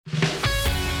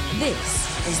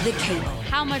This is The Cable.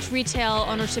 How much retail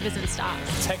ownership is in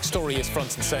stocks? Tech story is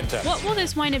front and centre. What will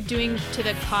this wind up doing to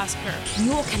the cost curve?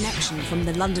 Your connection from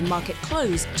the London market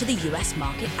close to the US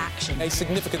market action. A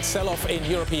significant sell-off in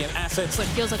European assets. So it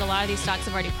feels like a lot of these stocks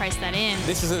have already priced that in.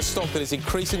 This is a stock that is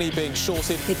increasingly being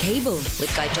shorted. The Cable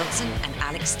with Guy Johnson and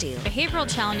Alex Steele.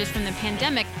 Behavioral challenges from the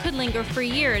pandemic could linger for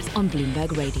years On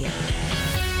Bloomberg Radio.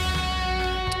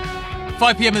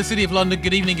 5 p.m. in the City of London.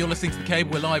 Good evening. You're listening to The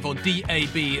Cable. We're live on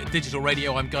DAB Digital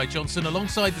Radio. I'm Guy Johnson.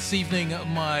 Alongside this evening,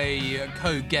 my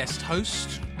co-guest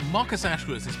host, Marcus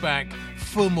Ashworth, is back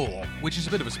for more, which is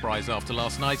a bit of a surprise after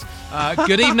last night.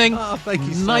 Good evening. Thank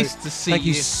you. Nice to see you. Thank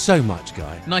you so much,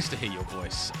 Guy. Nice to hear your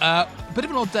voice. Bit of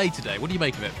an odd day today. What do you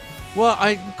make of it? Well,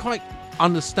 I quite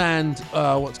understand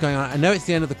what's going on. I know it's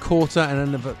the end of the quarter and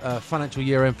end of a financial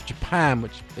year end for Japan,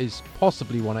 which is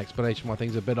possibly one explanation why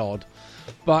things are a bit odd.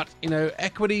 But,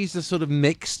 equities are sort of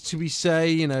mixed, to we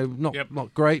say,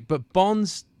 not great. But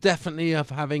bonds definitely are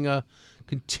having a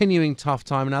continuing tough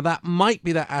time. Now, that might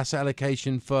be that asset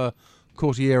allocation for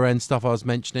quarter year end stuff I was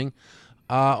mentioning.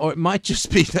 Or it might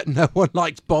just be that no one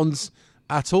likes bonds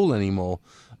at all anymore.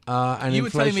 And you were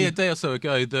telling me a day or so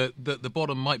ago that the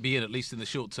bottom might be in, at least in the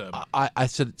short term. I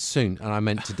said it soon, and I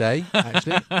meant today,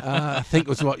 actually. I think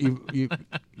was what you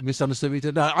misunderstood me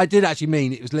today. No, I did actually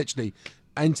mean it was literally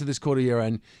into this quarter year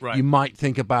end. Right. You might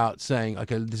think about saying,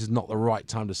 okay, this is not the right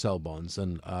time to sell bonds,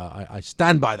 and I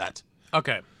stand by that.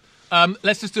 Okay.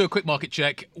 Let's just do a quick market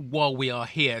check while we are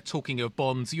here. Talking of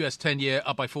bonds, US 10-year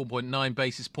up by 4.9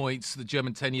 basis points. The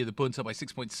German 10-year, the Bund, up by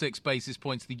 6.6 basis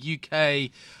points. The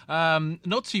UK,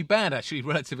 not too bad, actually,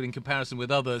 relatively in comparison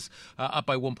with others, up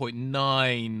by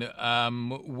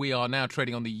 1.9. We are now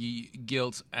trading on the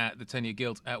gilt at the 10-year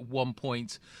gilt at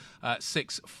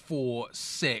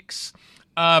 1.646.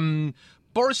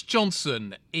 Boris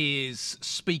Johnson is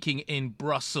speaking in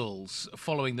Brussels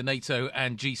following the NATO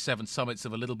and G7 summits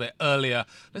of a little bit earlier.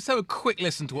 Let's have a quick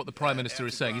listen to what the Prime Minister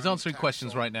is saying. He's answering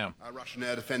questions right now. Russian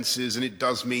air defences, and it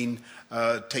does mean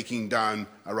taking down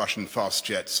Russian fast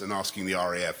jets and asking the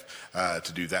RAF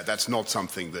to do that. That's not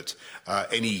something that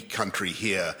any country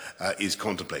here is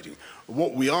contemplating.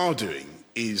 What we are doing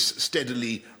is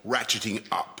steadily ratcheting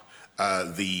up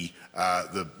the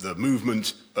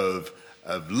movement of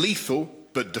lethal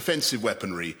but defensive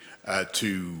weaponry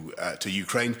to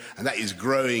Ukraine, and that is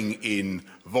growing in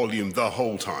volume the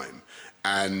whole time.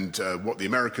 And what the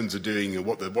Americans are doing and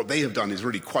what they have done is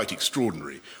really quite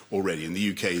extraordinary already, and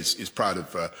the UK is proud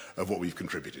of what we've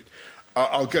contributed.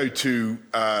 I'll go to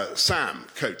Sam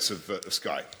Coates of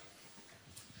Sky.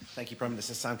 Thank you, Prime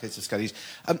Minister. Sam Coates of Sky News.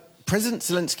 President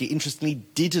Zelensky, interestingly,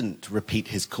 didn't repeat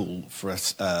his call for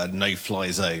a no-fly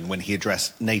zone when he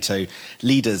addressed NATO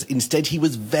leaders. Instead, he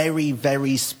was very,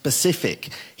 very specific.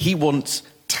 He wants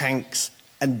tanks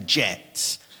and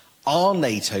jets. Are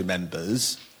NATO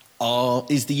members,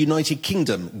 is the United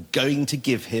Kingdom going to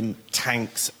give him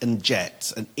tanks and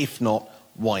jets? And if not,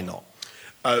 why not?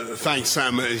 Thanks,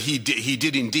 Sam. He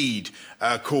did indeed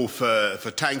call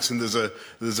for tanks, and there's a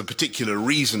particular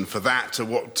reason for that.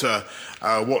 What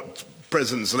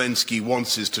President Zelensky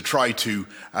wants is to try to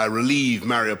relieve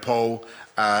Mariupol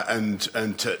and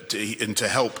to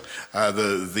help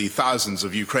the thousands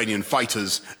of Ukrainian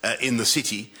fighters in the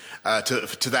city.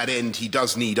 To that end, he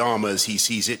does need armour as he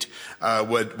sees it.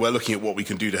 We're looking at what we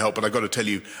can do to help, but I've got to tell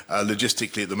you,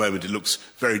 logistically at the moment, it looks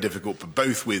very difficult, but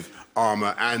both with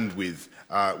armour and with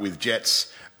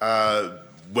jets.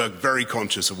 We're very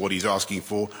conscious of what he's asking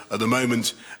for. At the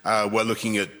moment, we're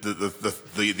looking at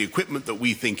the equipment that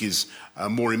we think is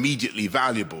more immediately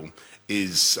valuable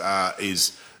is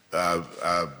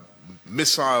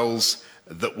missiles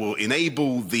that will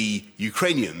enable the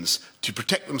Ukrainians to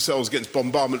protect themselves against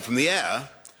bombardment from the air,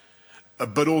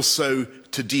 but also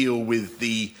to deal with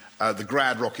the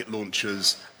Grad rocket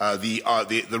launchers,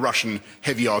 the Russian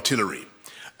heavy artillery.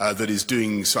 That is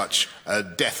doing such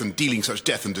death and dealing such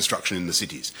death and destruction in the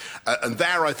cities. And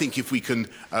there, I think, if we can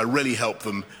really help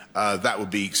them, that would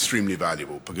be extremely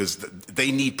valuable, because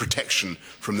they need protection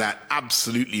from that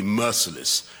absolutely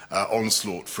merciless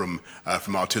onslaught from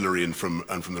artillery and from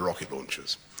the rocket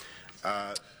launchers.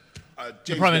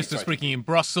 The Prime Minister speaking in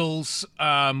Brussels.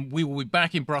 We will be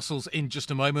back in Brussels in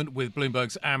just a moment with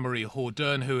Bloomberg's Annmarie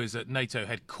Hordern, who is at NATO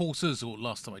headquarters, or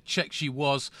last time I checked she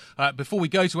was. Before we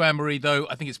go to Annmarie, though,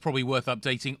 I think it's probably worth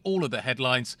updating all of the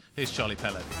headlines. Here's Charlie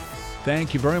Pellet.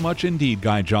 Thank you very much indeed,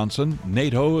 Guy Johnson.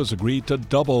 NATO has agreed to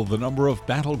double the number of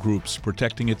battle groups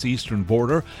protecting its eastern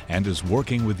border and is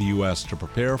working with the U.S. to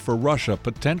prepare for Russia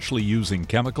potentially using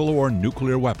chemical or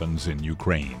nuclear weapons in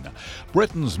Ukraine.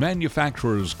 Britain's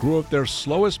manufacturers grew at their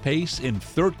slowest pace in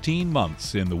 13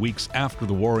 months in the weeks after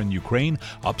the war in Ukraine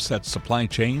upset supply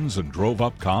chains and drove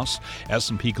up costs.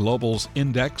 S&P Global's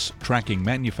index tracking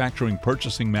manufacturing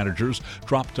purchasing managers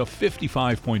dropped to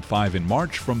 55.5 in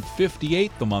March from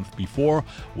 58 the month before,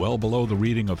 well below the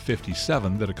reading of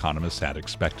 57 that economists had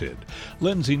expected.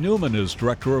 Lindsay Newman is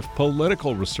director of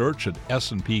political research at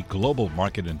S&P Global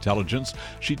Market Intelligence.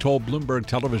 She told Bloomberg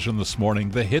Television this morning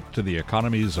the hit to the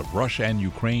economies of Russia and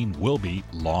Ukraine will be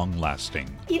long-lasting.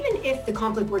 Even if the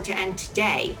conflict were to end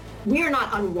today, we are not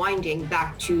unwinding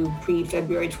back to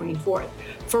pre-February 24th.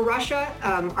 For Russia,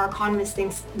 our economist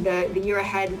thinks the year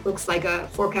ahead looks like a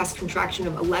forecast contraction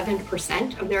of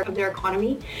 11% of their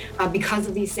economy because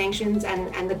of these sanctions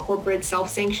and the corporate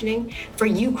self-sanctioning. For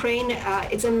Ukraine,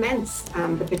 it's immense,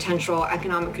 the potential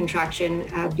economic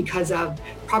contraction because of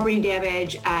property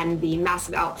damage and the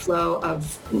massive outflow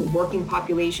of working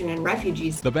population and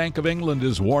refugees. The Bank of England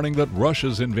is warning that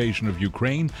Russia's invasion of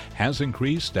Ukraine has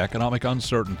increased economic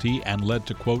uncertainty and led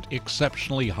to, quote,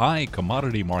 exceptionally high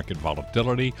commodity market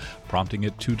volatility, prompting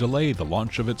it to delay the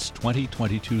launch of its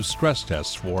 2022 stress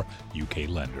tests for UK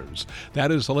lenders.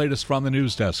 That is the latest from the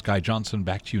news desk. Guy Johnson,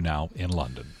 back to you now in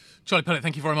London. Charlie Pellet,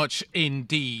 thank you very much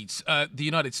indeed. The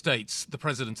United States, the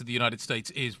President of the United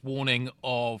States is warning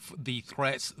of the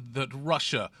threats that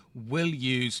Russia will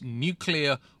use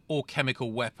nuclear or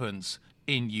chemical weapons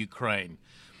in Ukraine.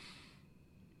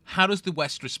 How does the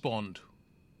West respond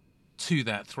to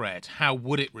that threat? How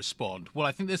would it respond? Well,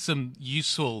 I think there's some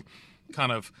useful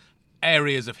kind of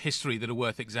areas of history that are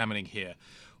worth examining here.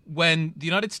 When the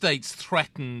United States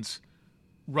threatened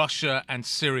Russia and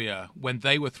Syria, when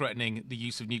they were threatening the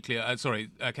use of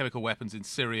chemical weapons in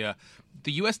Syria,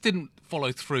 the US didn't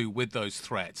follow through with those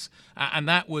threats. And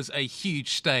that was a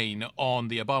huge stain on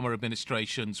the Obama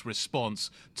administration's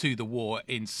response to the war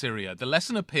in Syria. The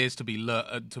lesson appears to be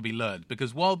learned,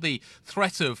 because while the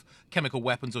threat of chemical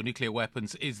weapons or nuclear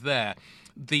weapons is there,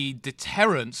 the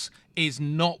deterrence is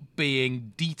not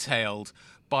being detailed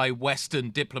by Western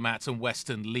diplomats and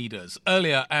Western leaders.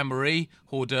 Earlier, Annmarie,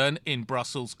 Hordern in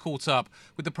Brussels caught up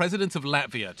with the president of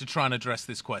Latvia to try and address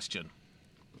this question.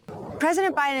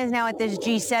 President Biden is now at this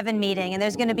G-7 meeting, and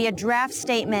there's going to be a draft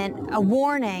statement, a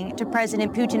warning to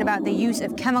President Putin about the use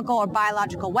of chemical or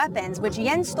biological weapons, which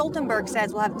Jens Stoltenberg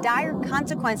says will have dire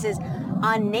consequences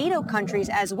on NATO countries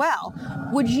as well.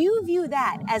 Would you view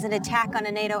that as an attack on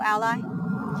a NATO ally?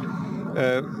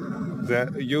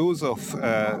 The use of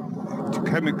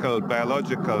chemical,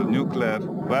 biological, nuclear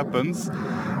weapons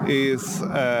is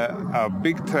a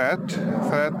big threat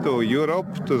to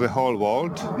Europe, to the whole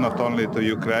world, not only to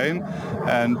Ukraine,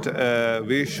 and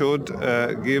we should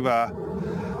give a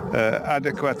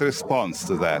adequate response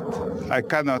to that. I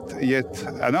cannot yet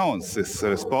announce this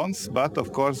response, but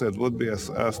of course it would be a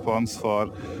response for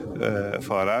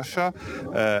Russia.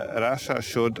 Russia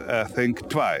should think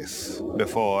twice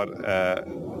before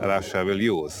Russia will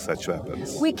use such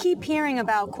weapons. We keep hearing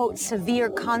about, quote, severe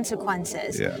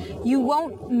consequences. Yeah. You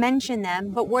won't mention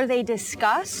them, but were they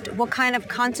discussed? What kind of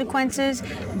consequences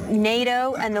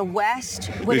NATO and the West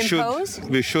would impose?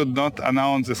 We should not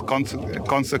announce these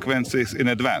consequences in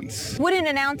advance. Wouldn't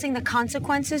announcing the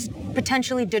consequences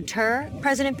potentially deter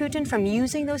President Putin from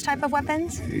using those type of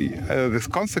weapons? These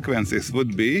consequences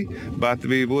would be, but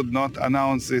we would not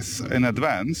announce this in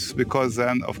advance, because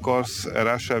then, of course,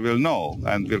 Russia will know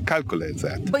and will calculate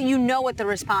that. But you know what the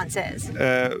response is?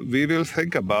 We will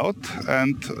think about,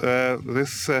 and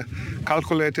this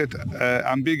calculated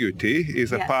ambiguity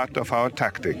is a part of our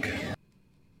tactic.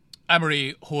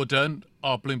 Annmarie Hordern,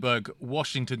 our Bloomberg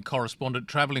Washington correspondent,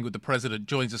 travelling with the president,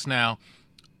 joins us now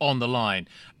on the line.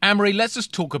 Annmarie, let's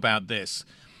just talk about this.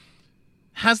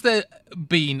 Has there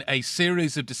been a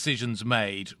series of decisions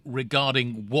made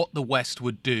regarding what the West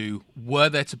would do were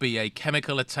there to be a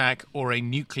chemical attack or a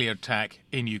nuclear attack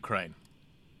in Ukraine?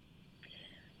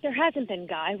 There hasn't been,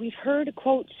 Guy. We've heard,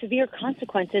 quote, severe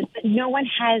consequences, but no one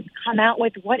has come out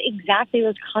with what exactly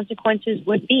those consequences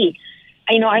would be.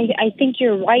 I think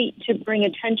you're right to bring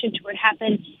attention to what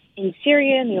happened in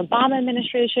Syria, in the Obama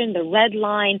administration, the red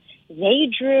line they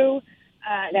drew.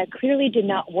 That clearly did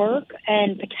not work,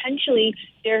 and potentially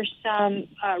there's some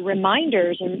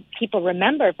reminders, and people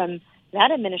remember from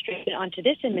that administration onto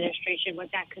this administration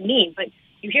what that could mean. But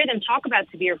you hear them talk about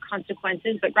severe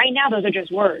consequences, but right now those are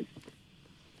just words.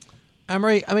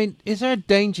 Annmarie, is there a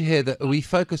danger here that we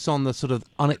focus on the sort of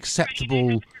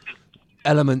unacceptable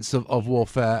elements of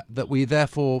warfare, that we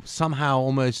therefore somehow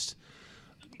almost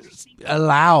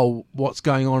allow what's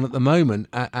going on at the moment,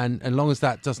 and as long as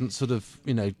that doesn't sort of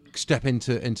step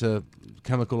into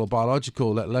chemical or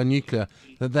biological, let alone nuclear,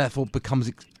 that therefore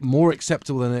becomes more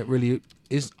acceptable than it really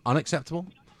is unacceptable.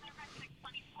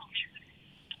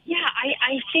 Yeah,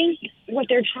 I think what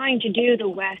they're trying to do, the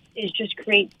West, is just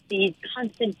create these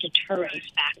constant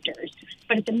deterrence factors.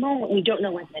 But at the moment, we don't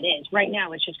know what that is. Right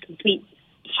now, it's just complete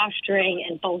posturing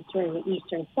and bolstering the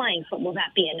eastern flank. But will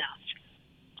that be enough?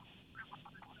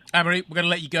 Annmarie, we're going to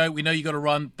let you go. We know you got to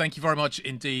run. Thank you very much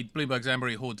indeed. Bloomberg's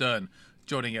Annmarie Hordern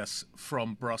joining us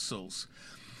from Brussels.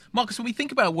 Marcus, when we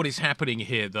think about what is happening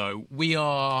here, though, we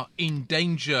are in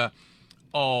danger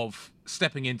of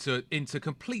stepping into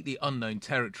completely unknown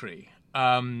territory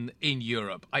in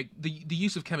Europe. The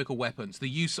use of chemical weapons, the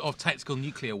use of tactical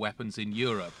nuclear weapons in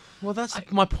Europe. Well, that's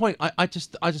my point. I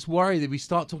just worry that we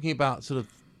start talking about sort of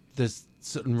there's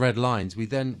certain red lines. We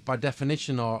then, by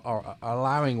definition, are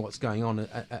allowing what's going on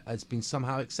as being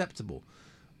somehow acceptable,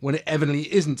 when it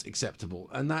evidently isn't acceptable.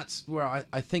 And that's where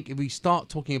I think if we start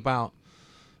talking about,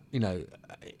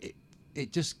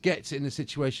 it just gets in a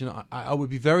situation. I would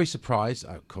be very surprised.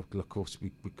 Of course,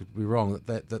 we could be wrong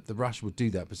that the Russia would do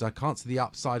that, because I can't see the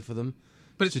upside for them,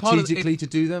 but it's strategically to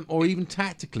do them, or even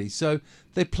tactically. So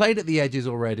they played at the edges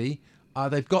already.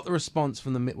 They've got the response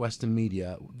from the Midwestern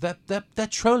media. They're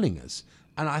trolling us,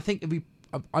 and I think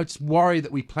I just worry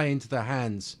that we play into their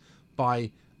hands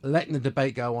by letting the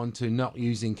debate go on to not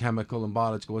using chemical and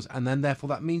biological weapons, and then therefore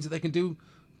that means that they can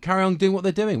carry on doing what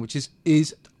they're doing, which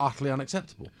is utterly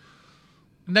unacceptable.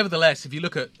 Nevertheless, if you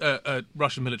look at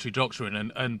Russian military doctrine,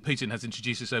 and Putin has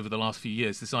introduced this over the last few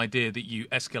years, this idea that you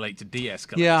escalate to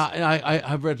de-escalate. Yeah,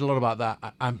 I've read a lot about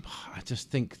that. I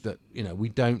just think that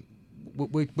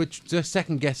we're just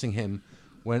second guessing him,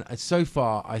 when so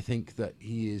far I think that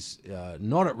he is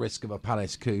not at risk of a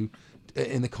palace coup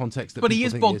in the context that. But he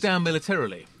is bogged down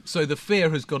militarily, so the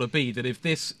fear has got to be that if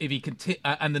he continue,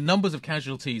 and the numbers of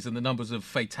casualties and the numbers of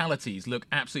fatalities look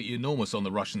absolutely enormous on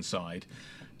the Russian side.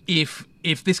 If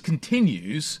this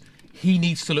continues, he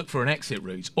needs to look for an exit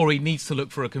route, or he needs to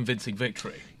look for a convincing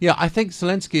victory. Yeah, I think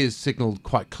Zelensky has signalled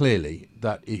quite clearly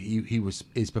that he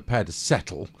is prepared to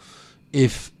settle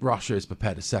if Russia is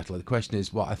prepared to settle. The question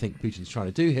is, what I think Putin's trying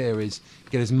to do here is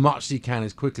get as much as he can,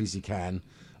 as quickly as he can,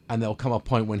 and there'll come a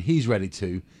point when he's ready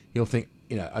to. He'll think,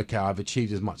 okay, I've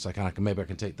achieved as much as I can. Maybe I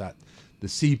can take the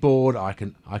seaboard. I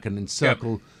can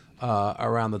encircle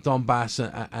around the Donbass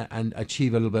and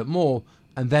achieve a little bit more.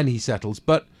 And then he settles.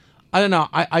 But I don't know.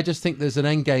 I just think there's an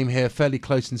end game here fairly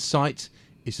close in sight.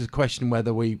 It's just a question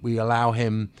whether we allow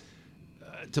him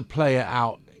to play it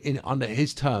out under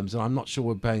his terms. And I'm not sure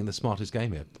we're playing the smartest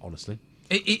game here, honestly.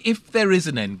 If there is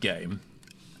an end game,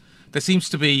 there seems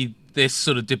to be this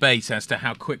sort of debate as to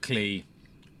how quickly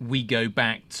we go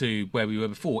back to where we were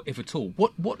before, if at all.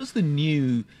 What does the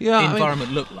new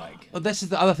environment look like? Well, this is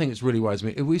the other thing that's really worries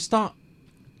me. If we start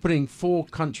putting 4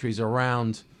 countries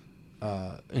around...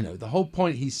 the whole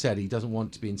point, he said he doesn't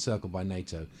want to be encircled by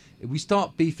NATO. If we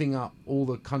start beefing up all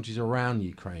the countries around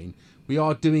Ukraine, we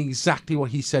are doing exactly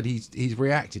what he said he's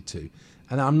reacted to.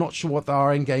 And I'm not sure what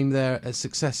our end game there as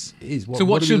success is. So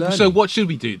what should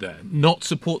we do there? Not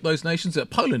support those nations?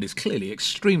 Poland is clearly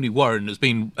extremely worried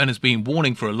and has been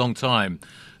warning for a long time.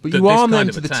 But you arm them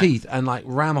to the teeth and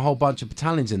ram a whole bunch of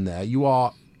battalions in there. You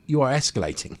are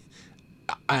escalating.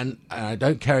 And I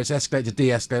don't care, it's escalate to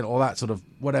de-escalate, all that sort of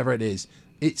whatever it is.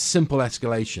 It's simple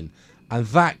escalation. And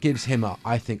that gives him,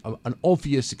 I think, an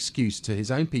obvious excuse to his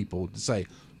own people to say,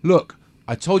 look,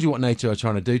 I told you what NATO are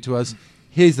trying to do to us.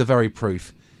 Here's the very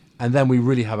proof. And then we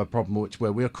really have a problem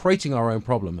where we are creating our own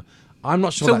problem. I'm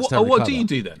not sure that's terribly what clever. do you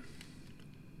do then?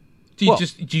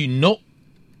 Do you not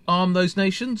arm those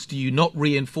nations? Do you not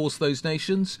reinforce those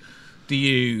nations? Do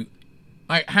you...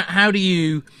 How do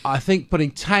you... I think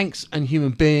putting tanks and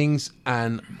human beings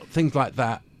and things like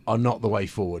that are not the way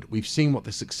forward. We've seen what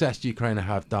the success Ukraine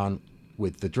have done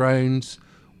with the drones,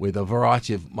 with a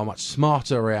variety of much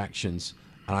smarter reactions,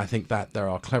 and I think that there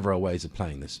are cleverer ways of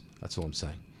playing this. That's all I'm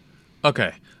saying.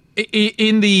 Okay.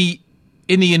 In the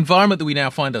environment that we now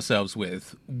find ourselves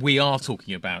with, we are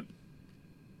talking about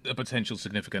a potential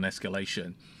significant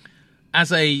escalation.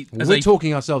 We're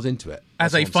talking ourselves into it.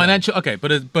 As a financial, okay,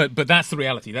 but that's the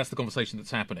reality. That's the conversation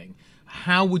that's happening.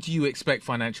 How would you expect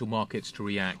financial markets to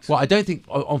react? Well, I don't think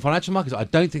on financial markets. I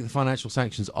don't think the financial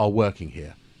sanctions are working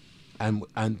here, and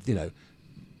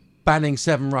banning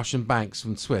 7 Russian banks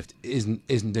from SWIFT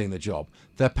isn't doing the job.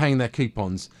 They're paying their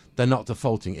coupons. They're not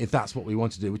defaulting. If that's what we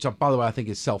want to do, which by the way I think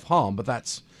is self-harm, but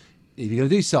that's if you're going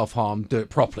to do self-harm, do it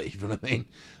properly. You know what I mean?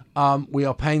 We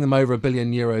are paying them over €1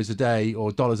 billion a day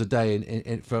or dollars a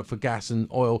day for gas and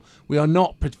oil. We are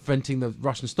not preventing the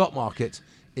Russian stock market.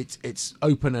 It's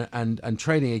open and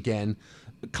trading again.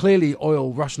 Clearly,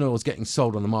 Russian oil is getting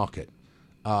sold on the market,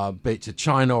 be it to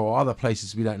China or other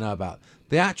places we don't know about.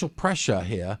 The actual pressure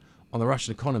here on the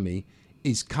Russian economy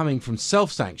is coming from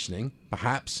self-sanctioning,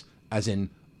 perhaps, as in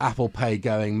Apple Pay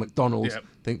going, McDonald's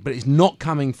thing, but it's not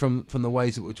coming from the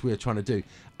ways in which we are trying to do.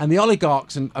 And the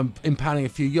oligarchs and impounding a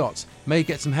few yachts may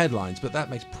get some headlines, but that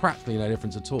makes practically no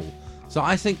difference at all. So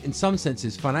I think in some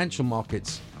senses, financial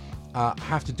markets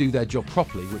have to do their job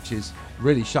properly, which is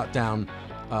really shut down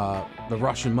the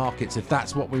Russian markets, if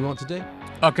that's what we want to do.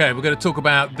 Okay, we're going to talk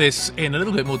about this in a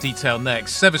little bit more detail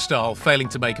next. Severstal failing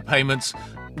to make a payment.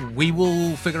 We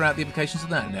will figure out the implications of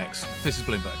that next. This is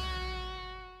Bloomberg.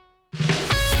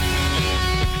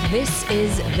 This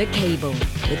is The Cable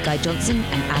with Guy Johnson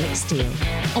and Alex Steele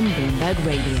on Bloomberg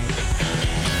Radio.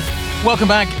 Welcome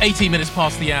back. 18 minutes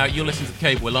past the hour. You're listening to The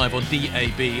Cable. We're live on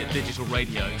DAB digital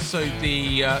radio. So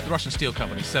the Russian steel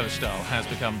company, Severstal, has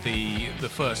become the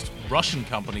first Russian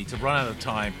company to run out of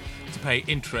time to pay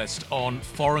interest on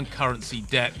foreign currency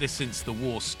debt. This since the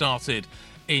war started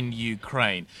in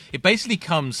Ukraine. It basically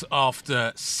comes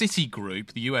after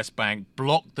Citigroup, the US bank,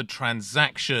 blocked the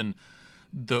transaction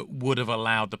that would have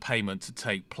allowed the payment to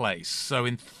take place. So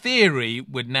in theory,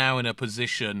 we're now in a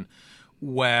position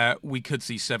where we could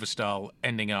see Severstal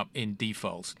ending up in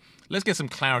default. Let's get some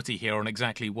clarity here on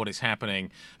exactly what is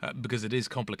happening, because it is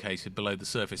complicated below the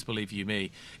surface, believe you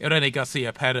me. Irene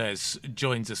Garcia Perez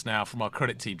joins us now from our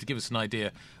credit team to give us an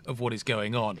idea of what is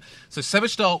going on. So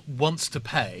Severstal wants to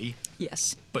pay,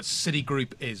 yes, but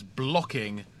Citigroup is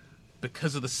blocking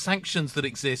because of the sanctions that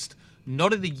exist,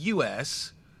 not in the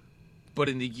US, but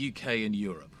in the UK and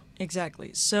Europe.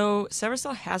 Exactly. So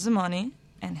Severstal has the money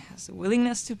and has the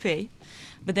willingness to pay.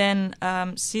 But then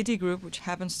Citigroup, which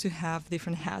happens to have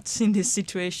different hats in this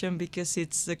situation because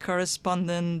it's the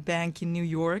correspondent bank in New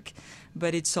York,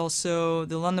 but it's also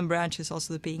the London branch is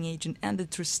also the paying agent and the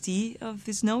trustee of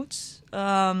these notes.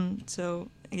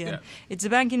 It's a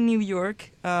bank in New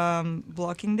York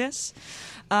blocking this.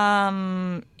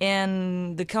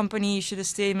 And the company issued a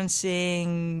statement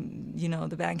saying,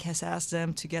 the bank has asked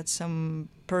them to get some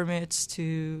permits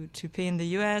to pay in the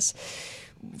U.S.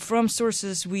 From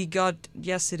sources we got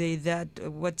yesterday that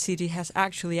what Citi has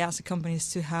actually asked the companies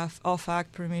to have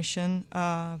off-act permission,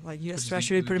 like U.S.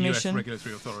 Treasury permission. U.S.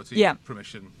 regulatory authority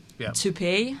permission. Yeah. To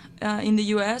pay in the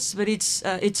U.S., but it's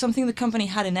something the company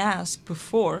hadn't asked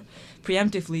before,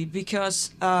 preemptively, because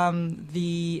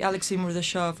the Alexei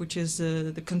Mordashov, which is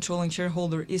the controlling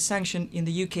shareholder, is sanctioned in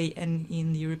the UK and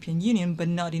in the European Union, but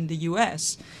not in the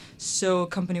U.S. So, a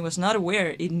company was not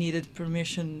aware it needed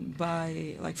permission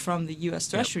from the U.S.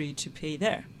 Treasury to pay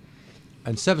there.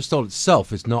 And Severstal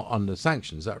itself is not under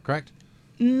sanctions. Is that correct?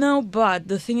 No, but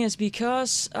the thing is,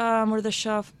 because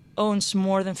Mordashov owns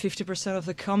more than 50% of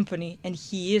the company and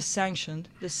he is sanctioned,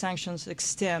 the sanctions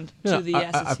extend to the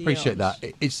assets I appreciate that.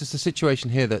 It's just a situation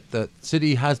here that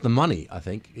Citi has the money, I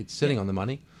think. It's sitting on the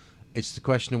money. It's the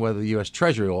question of whether the US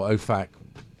Treasury or OFAC,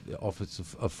 the Office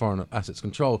of Foreign Assets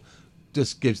Control,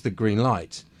 just gives the green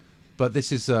light. But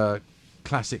this is a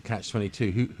classic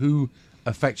catch-22. Who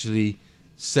effectively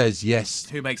says yes?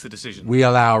 Who makes the decision? We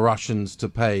allow Russians to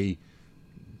pay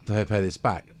this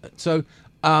back. So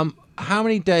how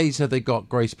many days have they got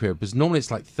grace period? Because normally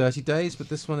it's like 30 days, but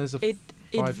this one is It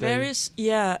varies. days.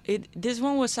 Yeah, this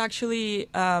one was actually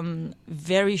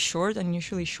very short,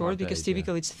 unusually short, because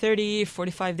typically it's 30,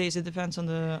 45 days. It depends on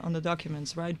the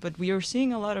documents, right? But we are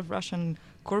seeing a lot of Russian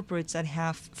corporates that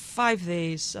have 5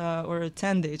 days or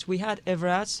 10 days. We had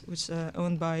Everaz, which is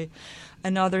owned by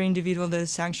another individual that is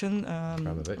sanctioned,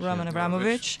 Roman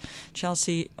Abramovich,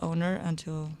 Chelsea owner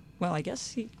until, I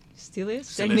guess he still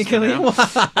is, technically.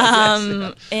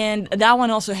 And that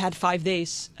one also had 5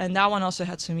 days, and that one also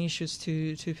had some issues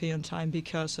to pay on time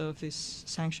because of this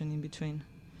sanction in between.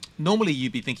 Normally,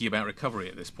 you'd be thinking about recovery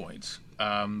at this point,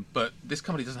 but this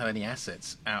company doesn't have any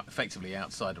assets effectively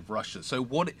outside of Russia. So,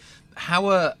 how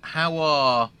are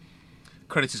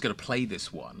creditors going to play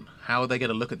this one? How are they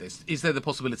going to look at this? Is there the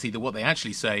possibility that what they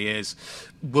actually say is,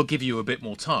 "We'll give you a bit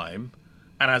more time,"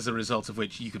 and as a result of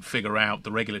which you can figure out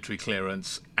the regulatory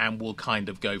clearance, and we'll kind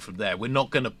of go from there. We're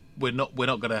not going to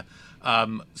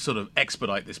sort of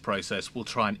expedite this process. We'll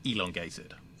try and elongate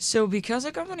it. So because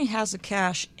a company has the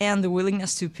cash and the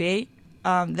willingness to pay,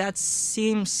 that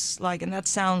seems like, and that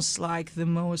sounds like the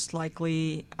most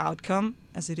likely outcome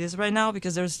as it is right now,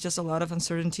 because there's just a lot of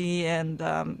uncertainty, and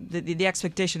the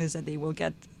expectation is that they will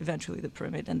get eventually the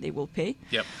permit and they will pay.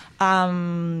 Yep.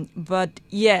 But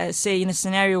yeah, say in a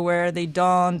scenario where they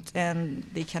don't and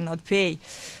they cannot pay,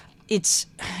 it's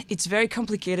very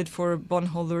complicated for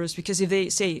bondholders, because if they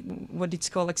say what it's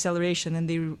called acceleration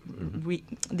and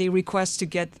they request to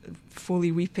get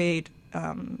fully repaid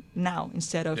now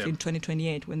instead of in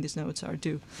 2028 when these notes are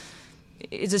due,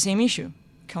 it's the same issue.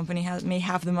 Company may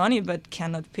have the money but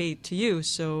cannot pay it to you.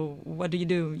 So what do?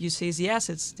 You seize the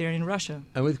assets. They're in Russia.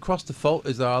 And with cross default,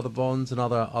 is there other bonds and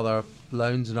other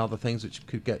loans and other things which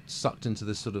could get sucked into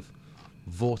this sort of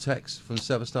vortex from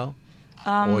Severstal,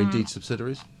 or indeed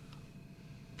subsidiaries?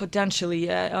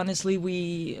 Potentially, honestly,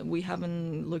 we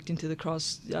haven't looked into the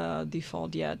cross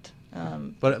default yet.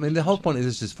 But I mean, the whole point is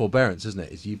this is forbearance, isn't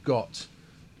it? Is you've got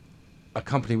a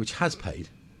company which has paid,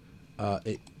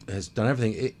 it has done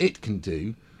everything it can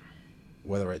do.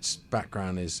 Whether its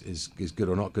background is good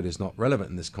or not good is not relevant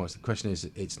in this case. The question is,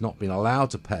 it's not been allowed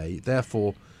to pay.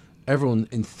 Therefore, everyone,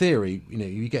 in theory,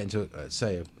 you get into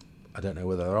I don't know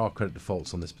whether there are credit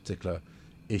defaults on this particular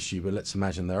issue, but let's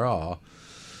imagine there are.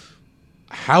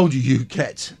 How do you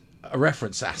get a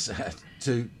reference asset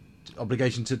to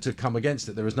obligation to come against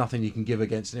it? There is nothing you can give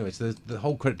against anyway. So the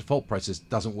whole credit default process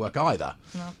doesn't work either.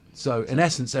 No. So in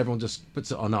essence, everyone just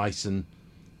puts it on ice and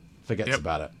forgets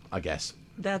about it, I guess.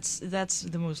 That's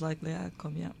the most likely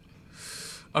outcome, yeah.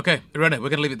 Okay, Irene, we're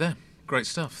going to leave it there. Great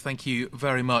stuff. Thank you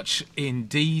very much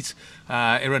indeed.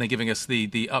 Irene giving us the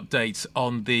update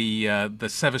on the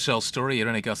Severstal story.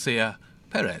 Irene Garcia,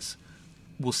 Perez.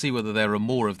 We'll see whether there are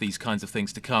more of these kinds of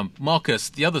things to come. Marcus,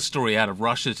 the other story out of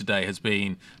Russia today has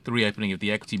been the reopening of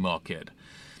the equity market.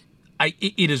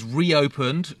 It has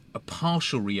reopened, a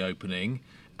partial reopening,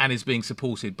 and is being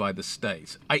supported by the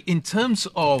state. In terms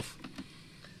of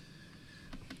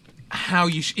how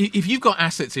if you've got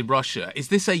assets in Russia, is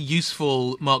this a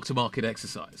useful mark-to-market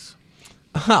exercise?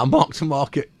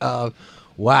 Mark-to-market,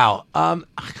 wow.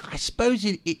 I suppose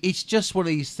it's just one of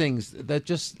these things. They've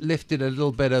just lifted a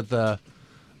little bit of the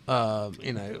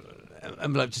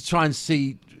envelope to try and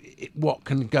see what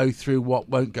can go through, what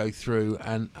won't go through,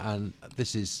 and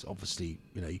this is obviously,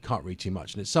 you can't read too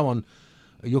much. And it's someone,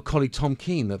 your colleague Tom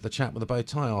Keane, the chap with the bow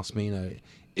tie, asked me,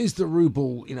 is the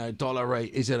ruble, dollar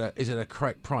rate, is it a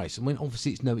correct price? I mean,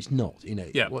 obviously it's not.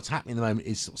 What's happening at the moment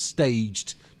is sort of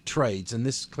staged trades, and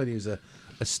this clearly is a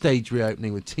staged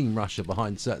reopening with Team Russia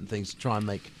behind certain things to try and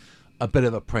make a bit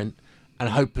of a print, and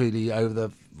hopefully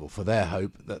for their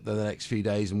hope that the next few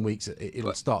days and weeks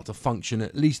it'll start to function.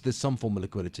 At least there's some form of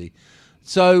liquidity.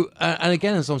 So, and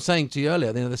again, as I was saying to you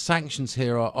earlier, the sanctions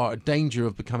here are a danger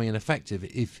of becoming ineffective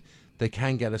if they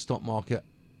can get a stock market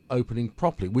opening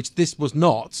properly, which this was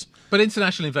not. But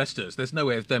international investors, there's no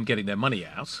way of them getting their money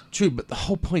out. True, but the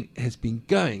whole point has been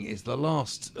going is the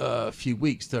last few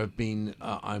weeks there have been,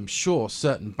 I'm sure,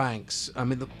 certain banks. I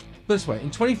mean, this way, in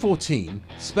 2014,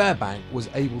 Sberbank was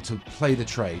able to play the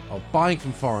trade of buying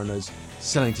from foreigners,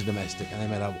 selling to domestic, and they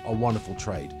made a wonderful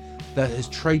trade. There has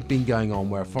trade been going on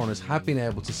where foreigners have been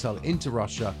able to sell into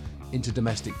Russia, into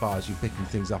domestic buyers who are picking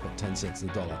things up at 10 cents a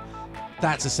dollar.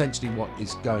 That's essentially what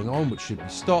is going on, which should be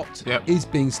stopped, is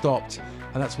being stopped,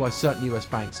 and that's why certain US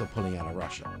banks are pulling out of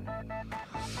Russia.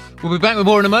 We'll be back with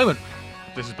more in a moment.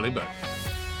 This is Bloomberg.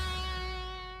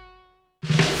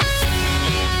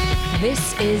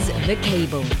 This is The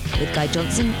Cable with Guy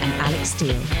Johnson and Alex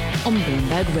Steele on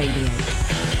Bloomberg Radio.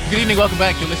 Good evening, welcome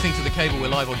back. You're listening to The Cable. We're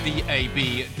live on DAB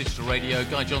Digital Radio.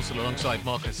 Guy Johnson alongside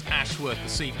Marcus Ashworth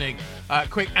this evening.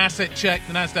 Quick asset check.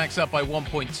 The Nasdaq's up by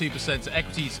 1.2%.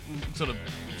 Equities sort of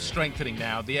strengthening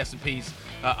now. The S&P's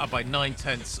up by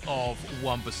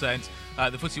 0.9%.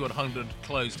 The FTSE 100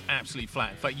 closed absolutely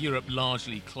flat. In fact, Europe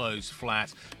largely closed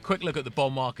flat. Quick look at the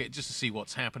bond market just to see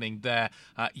what's happening there.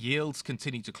 Yields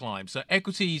continue to climb. So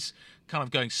equities kind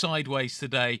of going sideways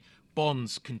today.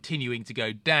 Bonds continuing to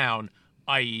go down,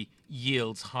 i.e.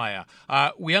 yields higher.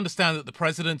 We understand that the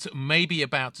president may be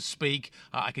about to speak.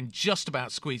 I can just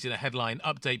about squeeze in a headline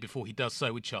update before he does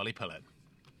so with Charlie Pellet.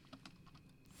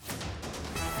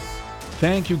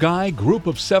 Thank you, Guy. Group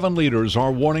of 7 leaders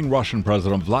are warning Russian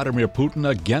President Vladimir Putin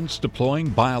against deploying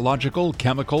biological,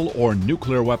 chemical, or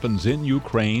nuclear weapons in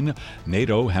Ukraine.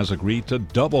 NATO has agreed to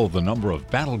double the number of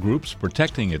battle groups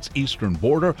protecting its eastern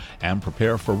border and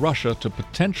prepare for Russia to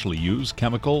potentially use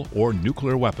chemical or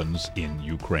nuclear weapons in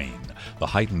Ukraine. The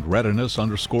heightened readiness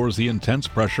underscores the intense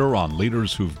pressure on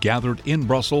leaders who've gathered in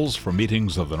Brussels for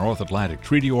meetings of the North Atlantic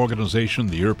Treaty Organization,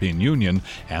 the European Union,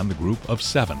 and the Group of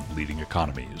 7 leading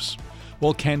economies.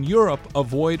 Well, can Europe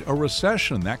avoid a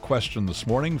recession? That question this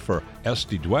morning for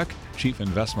Esti Dweck, Chief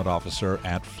Investment Officer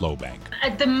at Flowbank.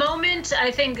 At the moment, I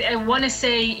think I want to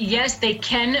say yes, they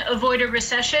can avoid a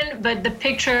recession, but the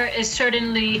picture is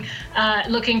certainly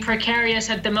looking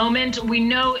precarious at the moment. We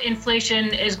know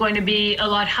inflation is going to be a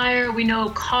lot higher. We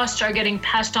know costs are getting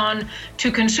passed on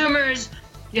to consumers.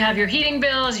 You have your heating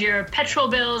bills, your petrol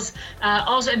bills,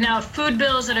 also now food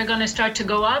bills that are going to start to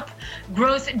go up.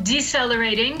 Growth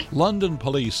decelerating. London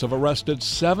police have arrested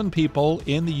 7 people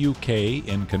in the UK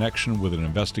in connection with an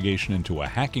investigation into a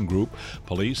hacking group.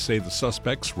 Police say the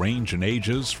suspects range in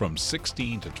ages from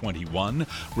 16 to 21.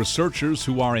 Researchers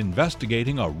who are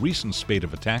investigating a recent spate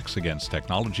of attacks against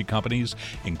technology companies,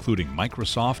 including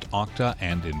Microsoft, Okta,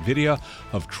 and NVIDIA,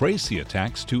 have traced the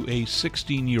attacks to a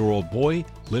 16-year-old boy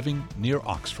living near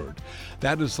Oxford.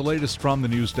 That is the latest from the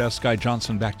news desk. Guy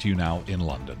Johnson, back to you now in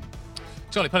London.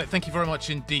 Charlie Pellet, thank you very much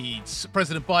indeed.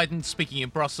 President Biden speaking in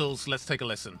Brussels. Let's take a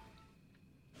listen.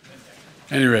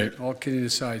 At any rate, all kidding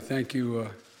aside, thank you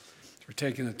for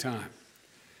taking the time.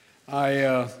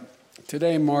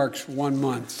 Today marks 1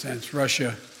 month since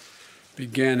Russia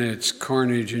began its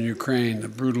carnage in Ukraine, the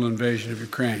brutal invasion of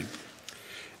Ukraine.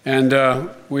 And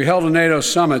we held a NATO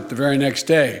summit the very next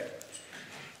day.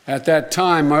 At that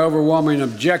time, my overwhelming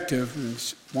objective in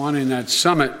wanting that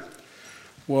summit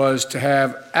was to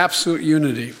have absolute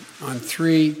unity on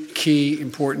 3 key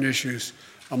important issues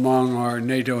among our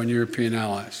NATO and European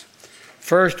allies.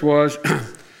 First was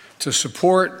to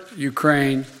support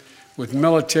Ukraine with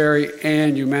military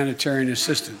and humanitarian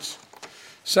assistance.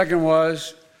 Second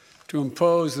was to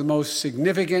impose the most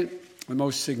significant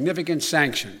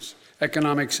sanctions,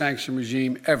 economic sanction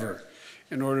regime ever,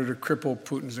 in order to cripple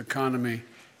Putin's economy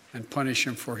and punish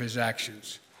him for his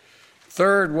actions.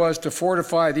 Third was to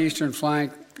fortify the eastern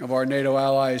flank of our NATO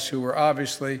allies, who were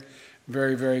obviously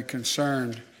very, very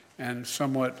concerned and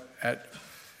somewhat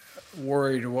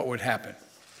worried of what would happen.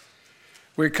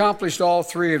 We accomplished all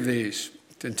 3 of these,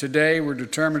 and today we're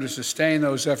determined to sustain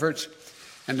those efforts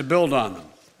and to build on them.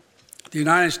 The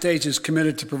United States is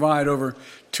committed to provide over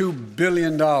 $2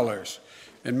 billion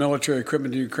in military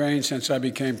equipment to Ukraine since I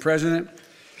became president,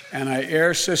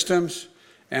 anti-air systems,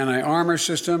 anti-armor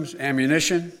systems,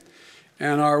 ammunition,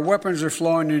 and our weapons are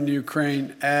flowing into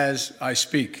Ukraine as I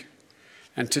speak.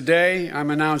 And today,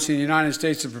 I'm announcing the United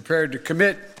States is prepared to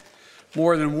commit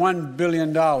more than $1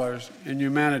 billion in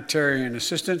humanitarian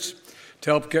assistance to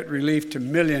help get relief to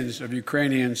millions of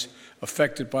Ukrainians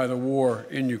affected by the war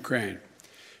in Ukraine.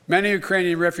 Many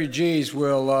Ukrainian refugees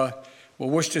will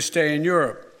wish to stay in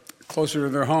Europe, closer to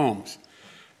their homes.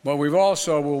 But we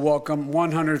also will welcome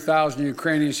 100,000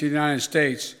 Ukrainians to the United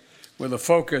States with a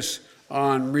focus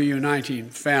on reuniting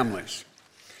families.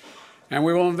 And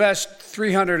we will invest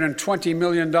 $320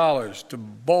 million to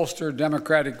bolster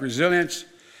democratic resilience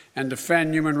and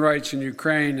defend human rights in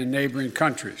Ukraine and neighboring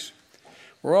countries.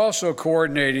 We're also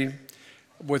coordinating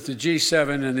with the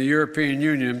G-7 and the European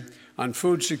Union on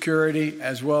food security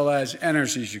as well as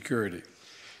energy security.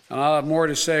 And I'll have more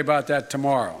to say about that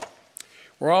tomorrow.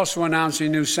 We're also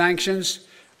announcing new sanctions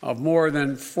of more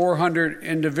than 400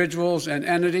 individuals and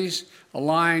entities in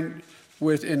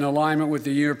alignment with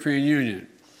the European Union.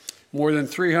 More than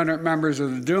 300 members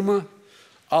of the Duma,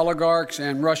 oligarchs,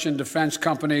 and Russian defense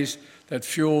companies that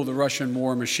fuel the Russian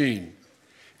war machine.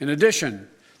 In addition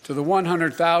to the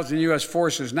 100,000 U.S.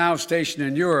 forces now stationed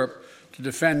in Europe to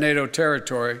defend NATO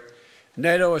territory,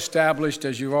 NATO established,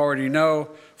 as you already know,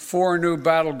 4 new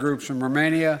battle groups from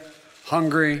Romania,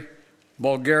 Hungary,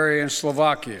 Bulgaria, and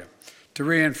Slovakia to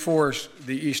reinforce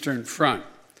the Eastern Front.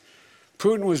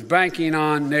 Putin was banking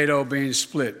on NATO being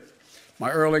split. My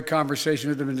early conversation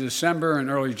with him in December and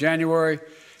early January,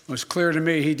 it was clear to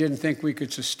me he didn't think we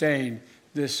could sustain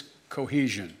this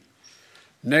cohesion.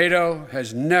 NATO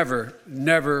has never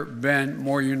been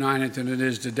more united than it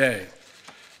is today.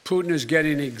 Putin is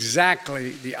getting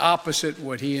exactly the opposite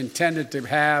what he intended to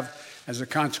have as a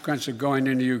consequence of going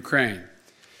into Ukraine.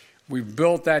 We've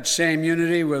built that same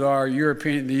unity with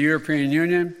the European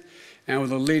Union and with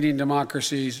the leading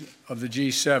democracies of the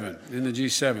G7, in the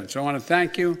G7. So I want to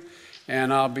thank you,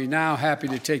 and I'll be now happy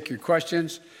to take your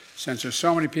questions. Since there's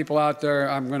so many people out there,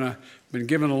 been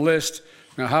given a list.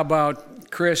 Now, how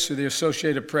about Chris of the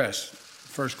Associated Press?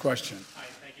 First question. Hi,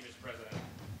 thank you, Mr. President.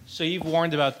 So you've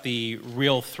warned about the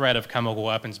real threat of chemical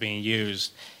weapons being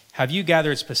used. Have you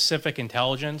gathered specific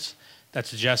intelligence that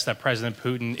suggests that President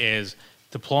Putin is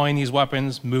deploying these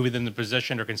weapons, moving them to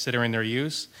position, or considering their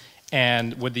use?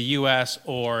 And would the U.S.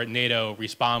 or NATO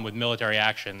respond with military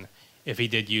action if he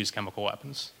did use chemical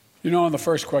weapons? You know, on the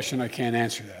first question, I can't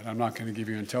answer that. I'm not going to give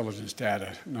you intelligence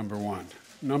data, number one.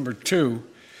 Number two,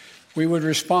 We would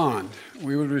respond.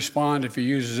 We would respond if he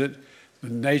uses it. The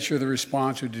nature of the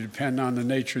response would depend on the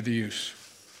nature of the use.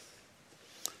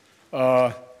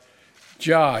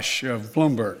 Josh of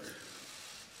Bloomberg.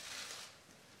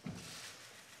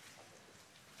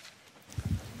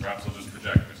 Perhaps I'll just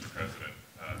project, Mr. President.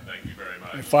 Thank you very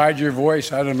much. If I had your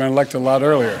voice, I'd have been elected a lot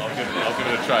earlier. I'll give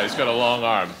it a try. He's got a long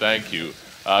arm. Thank you.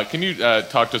 Can you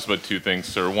talk to us about two things,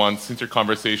 sir? One, since your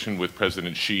conversation with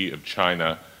President Xi of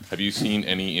China, have you seen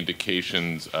any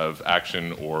indications of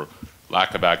action or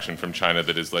lack of action from China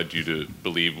that has led you to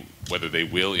believe whether they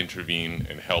will intervene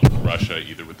and help Russia,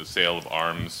 either with the sale of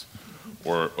arms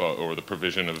or the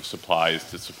provision of supplies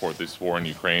to support this war in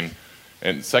Ukraine?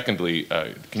 And secondly,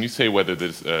 can you say whether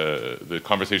the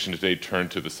conversation today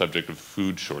turned to the subject of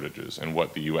food shortages and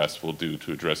what the U.S. will do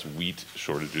to address wheat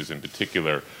shortages in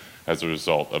particular as a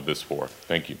result of this war?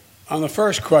 Thank you. On the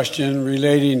first question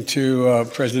relating to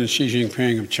President Xi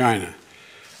Jinping of China,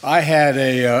 I had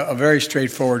a very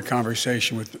straightforward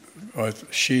conversation with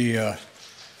Xi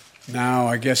now,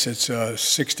 I guess it's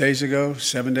 6 days ago,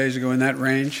 7 days ago, in that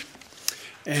range.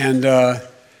 And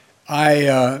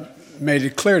I made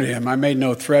it clear to him, I made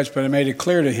no threats, but I made it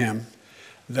clear to him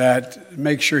that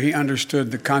make sure he understood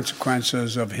the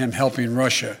consequences of him helping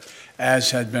Russia,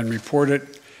 as had been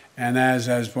reported and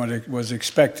as what it was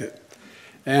expected.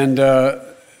 And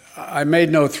I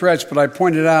made no threats, but I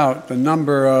pointed out the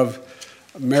number of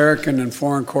American and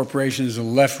foreign corporations that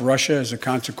left Russia as a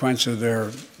consequence of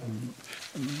their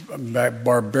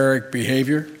barbaric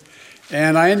behavior.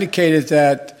 And I indicated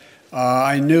that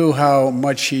I knew how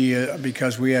much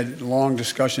because we had long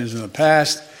discussions in the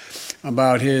past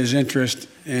about his interest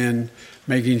in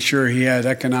making sure he had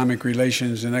economic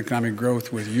relations and economic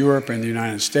growth with Europe and the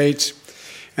United States,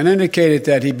 and indicated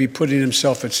that he'd be putting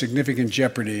himself at significant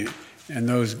jeopardy in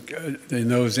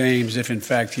those aims if, in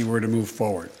fact, he were to move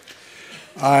forward.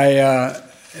 I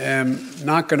am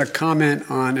not going to comment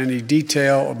on any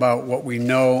detail about what we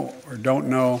know or don't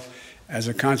know as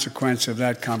a consequence of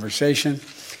that conversation,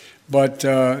 but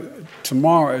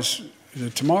tomorrow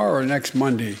or next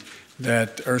Monday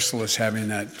that Ursula is having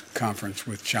that conference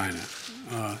with China,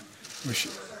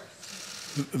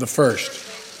 the first.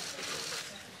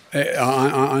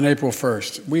 On April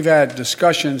 1st. We've had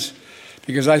discussions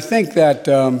because I think that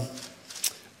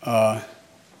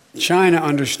China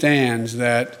understands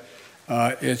that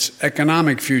its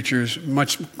economic future is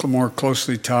much more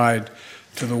closely tied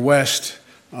to the West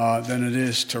than it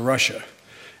is to Russia.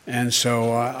 And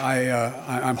so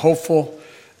I'm hopeful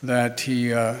that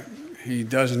he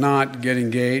does not get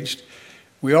engaged.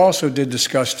 We also did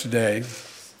discuss today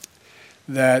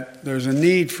that there's a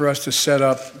need for us to set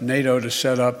up, NATO to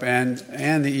set up, and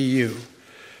the EU,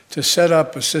 to set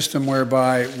up a system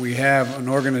whereby we have an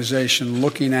organization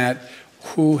looking at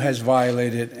who has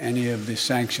violated any of the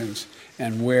sanctions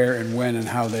and where and when and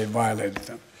how they violated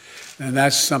them. And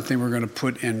that's something we're going to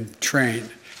put in train.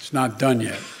 It's not done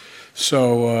yet.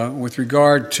 So with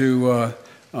regard to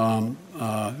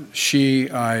Xi,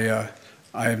 I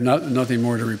have nothing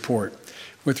more to report.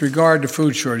 With regard to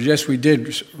food shortage, yes, we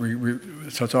did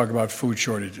talk about food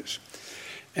shortages.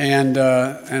 And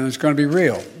it's going to be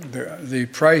real. The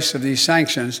price of these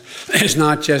sanctions is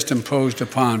not just imposed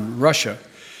upon Russia.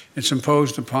 It's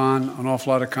imposed upon an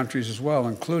awful lot of countries as well,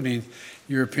 including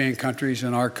European countries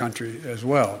and our country as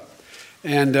well.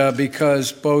 And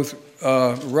because both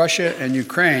Russia and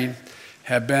Ukraine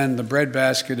have been the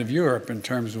breadbasket of Europe in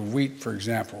terms of wheat, for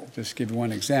example, just to give you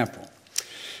one example.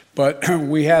 But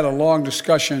we had a long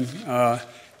discussion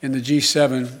in the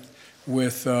G-7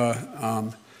 with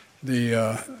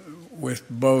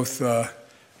both the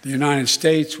United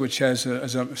States, which has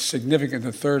a significant,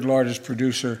 the third largest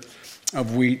producer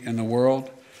of wheat in the world,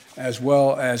 as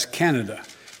well as Canada,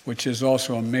 which is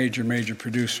also a major, major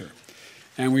producer.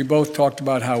 And we both talked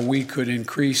about how we could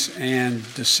increase and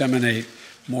disseminate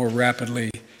more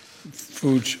rapidly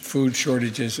food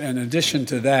shortages. In addition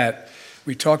to that,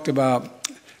 we talked about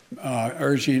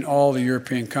urging all the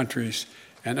European countries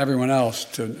and everyone else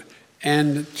to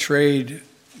end trade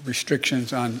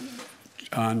restrictions on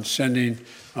sending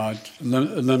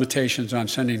limitations on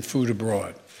sending food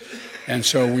abroad. And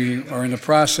so we are in the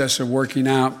process of working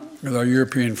out with our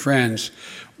European friends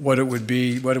what it would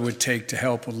take to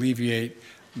help alleviate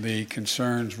the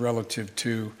concerns relative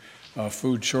to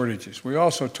food shortages. We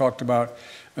also talked about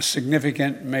a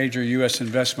significant major U.S.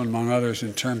 investment, among others,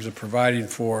 in terms of providing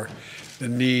for the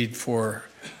need for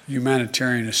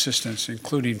humanitarian assistance,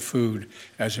 including food,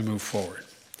 as we move forward.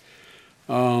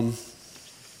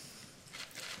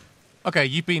 Okay,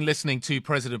 you've been listening to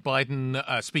President Biden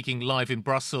speaking live in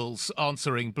Brussels,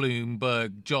 answering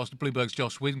Bloomberg's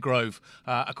Josh Wingrove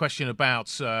a question about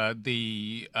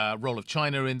the role of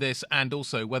China in this, and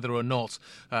also whether or not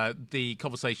the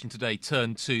conversation today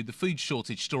turned to the food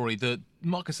shortage story that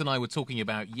Marcus and I were talking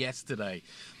about yesterday.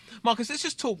 Marcus, let's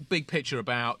just talk big picture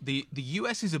about the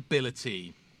US's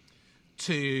ability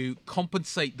to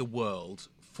compensate the world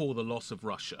for the loss of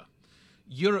Russia.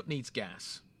 Europe needs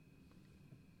gas.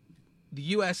 The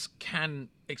US can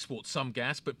export some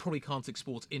gas, but probably can't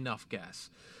export enough gas.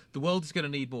 The world is going to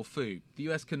need more food. The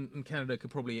US and Canada could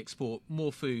probably export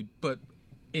more food, but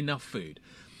enough food.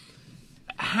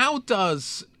 How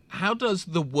does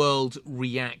the world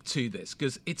react to this?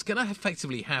 Because it's going to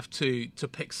effectively have to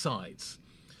pick sides.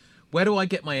 Where do I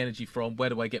get my energy from? Where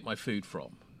do I get my food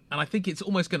from? And I think it's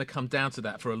almost going to come down to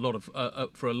that for a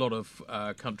lot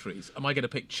of countries. Am I going to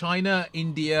pick China,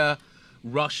 India,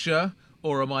 Russia?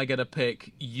 Or am I going to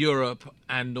pick Europe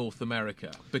and North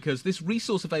America? Because this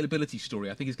resource availability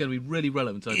story, I think, is going to be really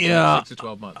relevant over the next 6 to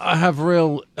 12 months. I have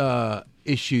real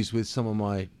issues with some of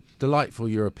my delightful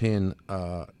European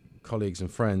colleagues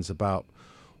and friends about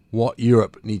what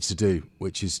Europe needs to do,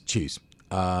 which is choose.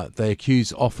 They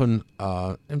accuse often,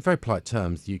 in very polite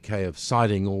terms, the UK of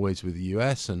siding always with the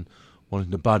US and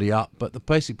wanting to buddy up. But the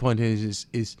basic point is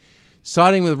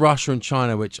siding with Russia and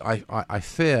China, which I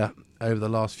fear over the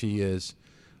last few years,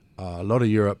 a lot of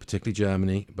Europe, particularly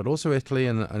Germany, but also Italy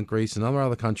and Greece and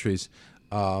other countries,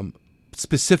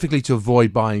 specifically to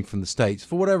avoid buying from the States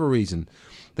for whatever reason.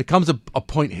 There comes a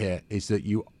point here is that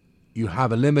you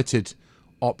have a limited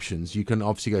options. You can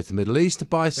obviously go to the Middle East to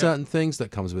buy certain things. That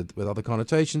comes with other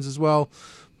connotations as well.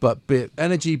 But be it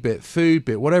energy, be it food,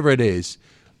 be it whatever it is,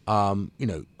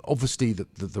 obviously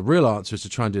the real answer is to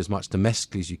try and do as much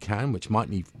domestically as you can, which might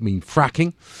mean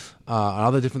fracking and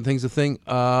other different things.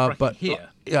 But here,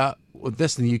 well,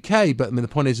 that's in the UK. But I mean, the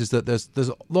point is that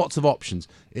there's lots of options.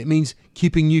 It means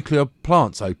keeping nuclear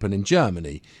plants open in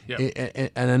Germany,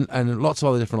 and lots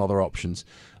of other options,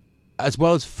 as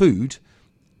well as food.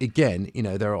 Again,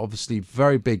 there are obviously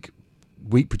very big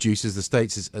wheat producers. The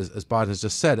States, as Biden has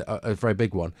just said, are a very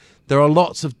big one. There are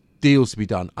lots of deals to be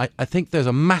done. I think there's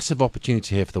a massive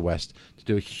opportunity here for the West to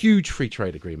do a huge free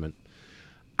trade agreement.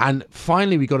 And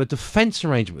finally, we got a defense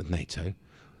arrangement with NATO.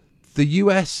 The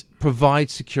US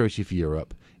provides security for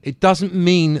Europe. It doesn't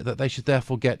mean that they should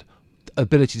therefore get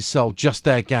ability to sell just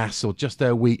their gas or just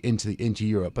their wheat into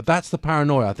Europe. But that's the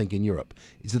paranoia, I think, in Europe,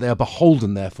 is that they are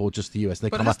beholden, therefore, just to the US. They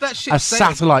become a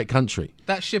satellite country.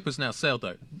 That ship has now sailed,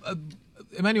 though.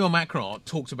 Emmanuel Macron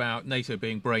talked about NATO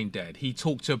being brain dead. He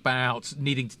talked about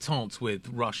needing to taunt with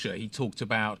Russia. He talked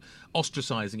about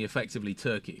ostracizing, effectively,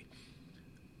 Turkey.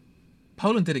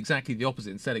 Poland did exactly the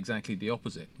opposite and said exactly the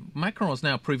opposite. Macron has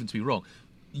now proven to be wrong.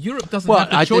 Europe doesn't have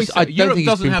the choice. I don't think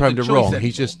he's been proven to wrong.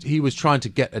 He was trying to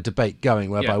get a debate going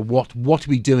whereby what are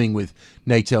we doing with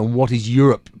NATO and what is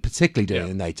Europe particularly doing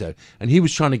in NATO, and he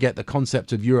was trying to get the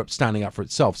concept of Europe standing up for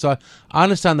itself. So I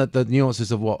understand that the nuances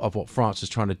of what France is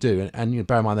trying to do, and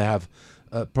bear in mind they have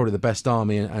probably the best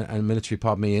army and military,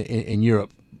 in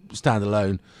Europe,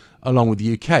 standalone, along with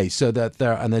the UK. So that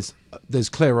there's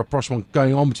clear rapprochement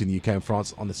going on between the UK and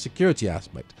France on the security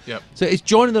aspect. Yep. So it's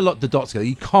joining the dots together.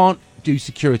 You can't do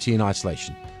security in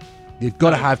isolation. You've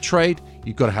got to have trade,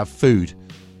 you've got to have food,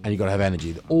 and you've got to have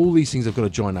energy. All these things have got to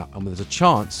join up, and there's a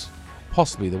chance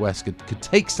possibly the West could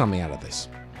take something out of this.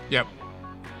 Yep.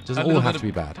 It doesn't all have to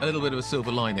be bad. A little bit of a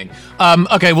silver lining.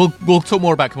 Okay, we'll talk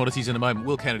more about commodities in a moment.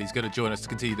 Will Kennedy's going to join us to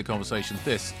continue the conversation.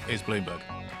 This is Bloomberg.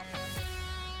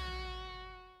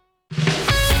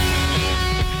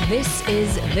 This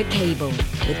is The Cable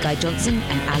with Guy Johnson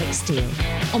and Alex Steele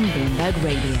on Bloomberg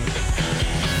Radio.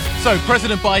 So,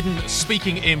 President Biden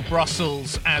speaking in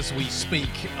Brussels as we speak,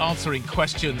 answering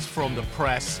questions from the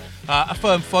press. A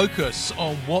firm focus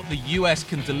on what the US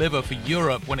can deliver for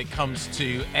Europe when it comes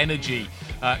to energy.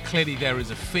 Clearly, there is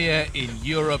a fear in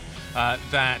Europe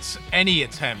that any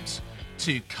attempt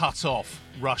to cut off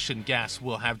Russian gas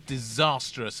will have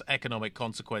disastrous economic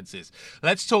consequences.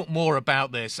 Let's talk more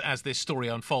about this as this story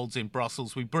unfolds in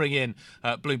Brussels. We bring in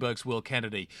Bloomberg's Will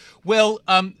Kennedy. Will,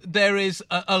 there is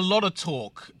a lot of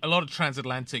talk, a lot of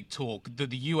transatlantic talk,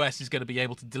 that the US is going to be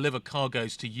able to deliver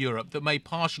cargoes to Europe that may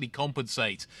partially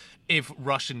compensate if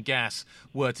Russian gas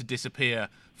were to disappear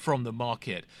from the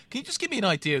market. Can you just give me an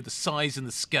idea of the size and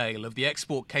the scale of the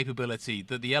export capability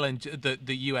that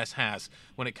the US has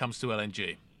when it comes to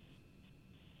LNG?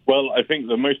 Well, I think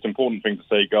the most important thing to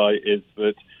say, Guy, is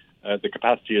that the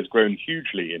capacity has grown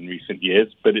hugely in recent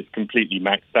years, but it's completely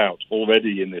maxed out.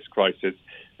 Already in this crisis,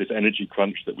 this energy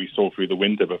crunch that we saw through the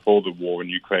winter before the war in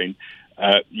Ukraine,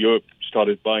 Europe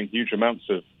started buying huge amounts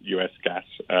of US gas.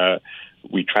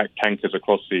 We tracked tankers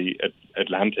across the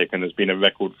Atlantic, and there's been a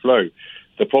record flow.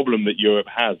 The problem that Europe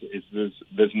has is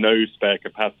there's no spare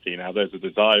capacity. Now, there's a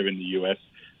desire in the US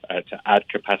to add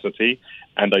capacity,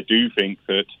 and I do think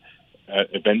that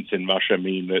events in Russia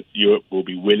mean that Europe will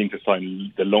be willing to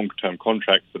sign the long-term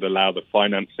contracts that allow the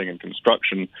financing and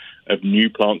construction of new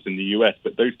plants in the US,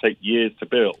 but those take years to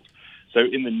build. So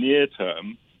in the near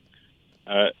term,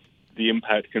 the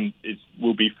impact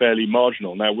will be fairly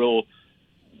marginal. Now, will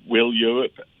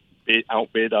Europe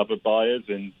outbid other buyers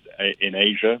in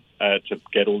Asia to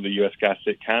get all the US gas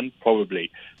it can?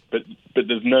 Probably. But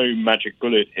there's no magic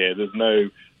bullet here. There's no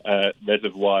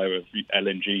reservoir of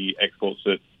LNG exports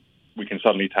that we can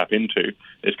suddenly tap into.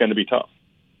 It's going to be tough.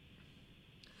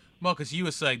 Marcus, you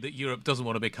were saying that Europe doesn't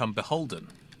want to become beholden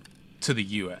to the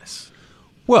US.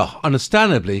 Well,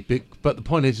 understandably, but the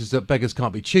point is that beggars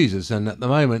can't be choosers, and at the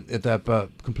moment, if they're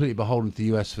completely beholden to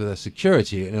the US for their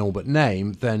security in all but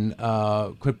name, then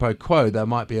quid pro quo, there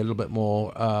might be a little bit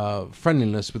more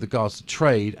friendliness with regards to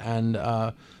trade. And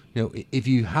if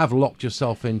you have locked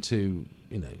yourself into,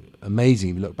 amazing,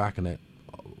 if you look back on it,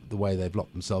 the way they've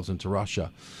locked themselves into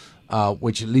Russia,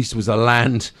 which at least was a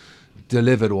land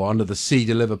delivered or under the sea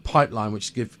delivered pipeline,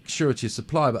 which give surety of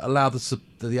supply, but allow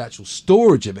the actual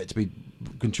storage of it to be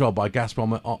controlled by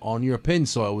Gazprom on European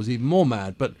soil was even more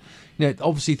mad. But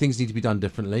obviously things need to be done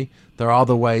differently. There are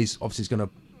other ways. Obviously, it's going to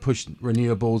push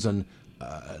renewables and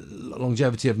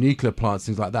longevity of nuclear plants,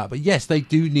 things like that. But yes, they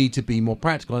do need to be more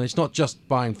practical, and it's not just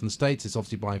buying from the States. It's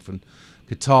obviously buying from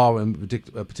Qatar, and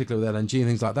particularly with LNG and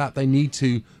things like that. They need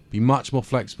to be much more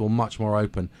flexible, much more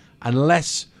open, and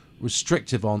less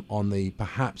restrictive on the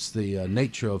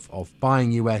nature of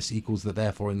buying US equals that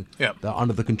therefore they're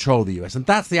under the control of the US, and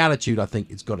that's the attitude I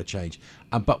think it's got to change.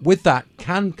 But with that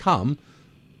can come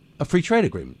a free trade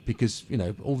agreement, because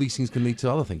all these things can lead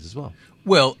to other things as well.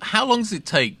 Well, how long does it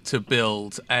take to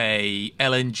build a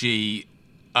LNG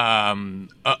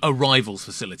arrivals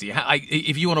facility?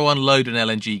 If you want to unload an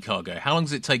LNG cargo, how long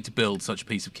does it take to build such a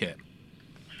piece of kit?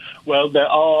 Well, there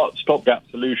are stopgap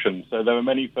solutions. So there are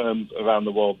many firms around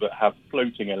the world that have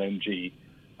floating LNG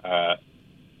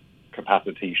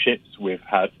capacity ships which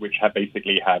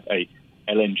basically have a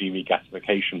LNG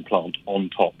regasification plant on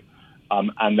top.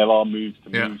 And there are moves to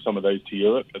move some of those to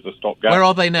Europe as a stopgap. Where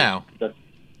are they now?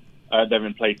 They're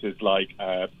in places like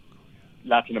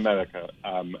Latin America,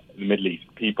 the Middle East.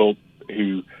 People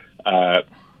who have,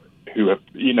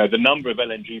 the number of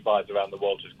LNG buyers around the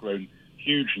world has grown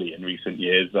hugely in recent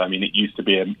years. I mean, it used to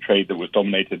be a trade that was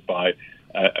dominated by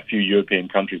a few European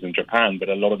countries and Japan, but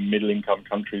a lot of middle-income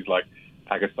countries like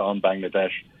Pakistan,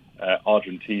 Bangladesh,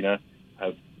 Argentina,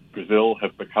 Brazil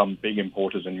have become big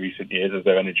importers in recent years as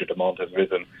their energy demand has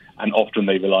risen, and often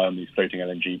they rely on these floating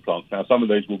LNG plants. Now, some of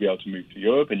those will be able to move to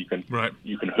Europe, and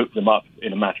you can hook them up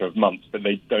in a matter of months, but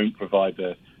they don't provide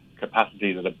the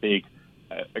capacity that a big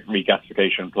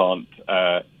regasification plant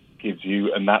gives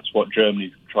you, and that's what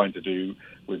Germany's trying to do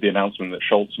with the announcement that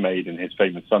Scholz made in his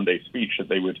famous Sunday speech, that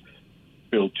they would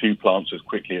build 2 plants as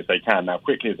quickly as they can. Now,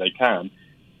 quickly as they can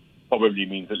probably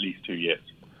means at least 2 years.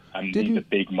 And these are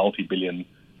big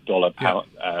multi-billion-dollar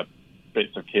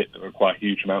bits of kit that require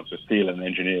huge amounts of steel and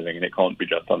engineering, and it can't be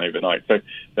just done overnight. So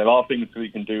there are things that we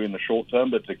can do in the short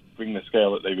term, but to bring the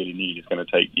scale that they really need is going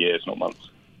to take years, not months.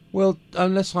 Well,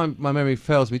 unless my memory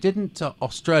fails me, didn't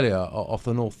Australia, off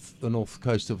the north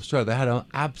coast of Australia, they had an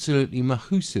absolutely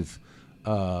massive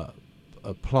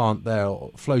plant there,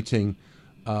 floating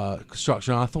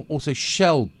construction. And I thought also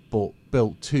Shell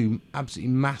built 2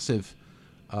 absolutely massive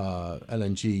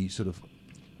LNG sort of.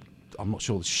 I'm not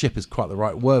sure the ship is quite the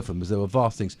right word for them, because there were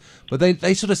vast things, but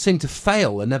they sort of seem to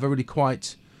fail and never really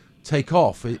quite take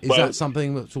off. Is that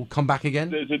something that will come back again?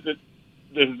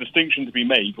 There's a distinction to be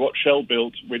made. What Shell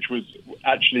built, which was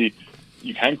actually,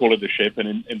 you can call it a ship,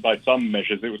 and by some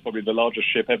measures it was probably the largest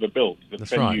ship ever built, the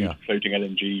Penny floating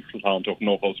LNG plant off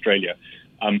North Australia.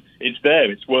 It's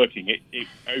there, it's working. It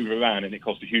overran, and it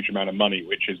cost a huge amount of money,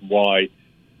 which is why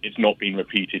it's not been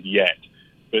repeated yet.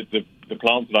 But the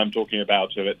plants that I'm talking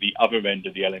about are at the other end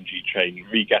of the LNG chain,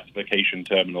 regasification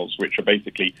terminals, which are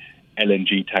basically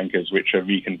LNG tankers, which are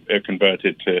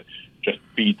converted to just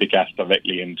feed the gas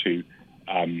directly into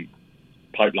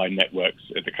pipeline networks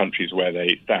at the countries where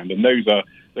they stand. And those are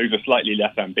slightly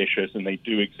less ambitious, and they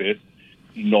do exist.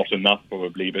 Not enough,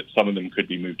 probably, but some of them could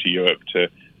be moved to Europe to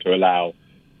allow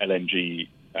LNG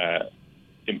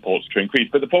imports to increase.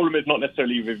 But the problem is not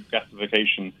necessarily with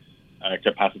gasification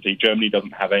capacity. Germany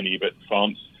doesn't have any, but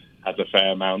France has a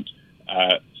fair amount.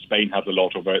 Spain has a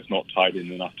lot, although it's not tied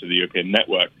in enough to the European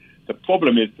network. The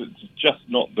problem is that it's just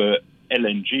not the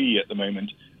LNG at the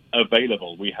moment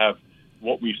available. We have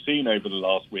what we've seen over the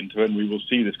last winter, and we will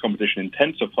see this competition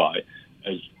intensify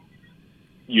as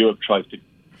Europe tries to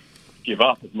give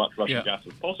up as much Russian gas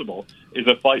as possible, is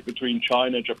a fight between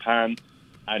China, Japan,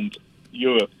 and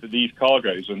Europe for these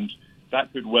cargoes, and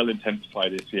that could well intensify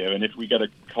this year. And if we get a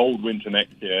cold winter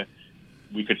next year,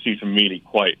 we could see some really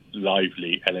quite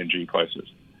lively LNG prices.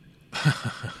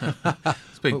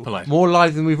 Speak polite. More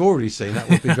lively than we've already seen. That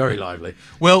would be very lively.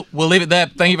 Well, we'll leave it there.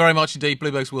 Thank you very much indeed,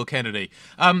 Bloomberg's Will Kennedy.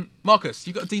 Marcus,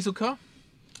 you got a diesel car?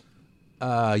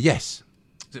 Yes.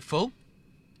 Is it full?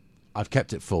 I've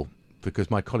kept it full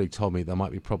because my colleague told me there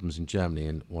might be problems in Germany,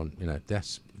 and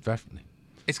that's definitely.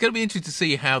 It's going to be interesting to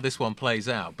see how this one plays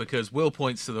out, because Will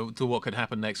points to what could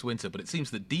happen next winter, but it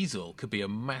seems that diesel could be a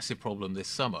massive problem this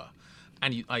summer.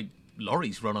 And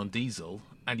lorries run on diesel,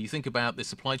 and you think about the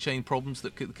supply chain problems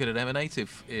that could emanate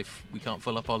if we can't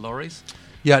fill up our lorries.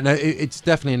 Yeah, no, it's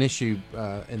definitely an issue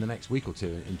in the next week or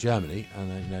two in Germany,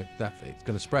 and that it's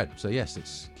going to spread. So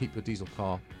yes, keep your diesel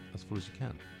car as full as you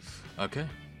can. Okay,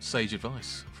 sage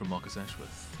advice from Marcus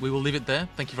Ashworth. We will leave it there.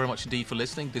 Thank you very much indeed for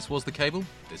listening. This was The Cable.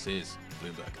 This is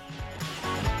Bloomberg.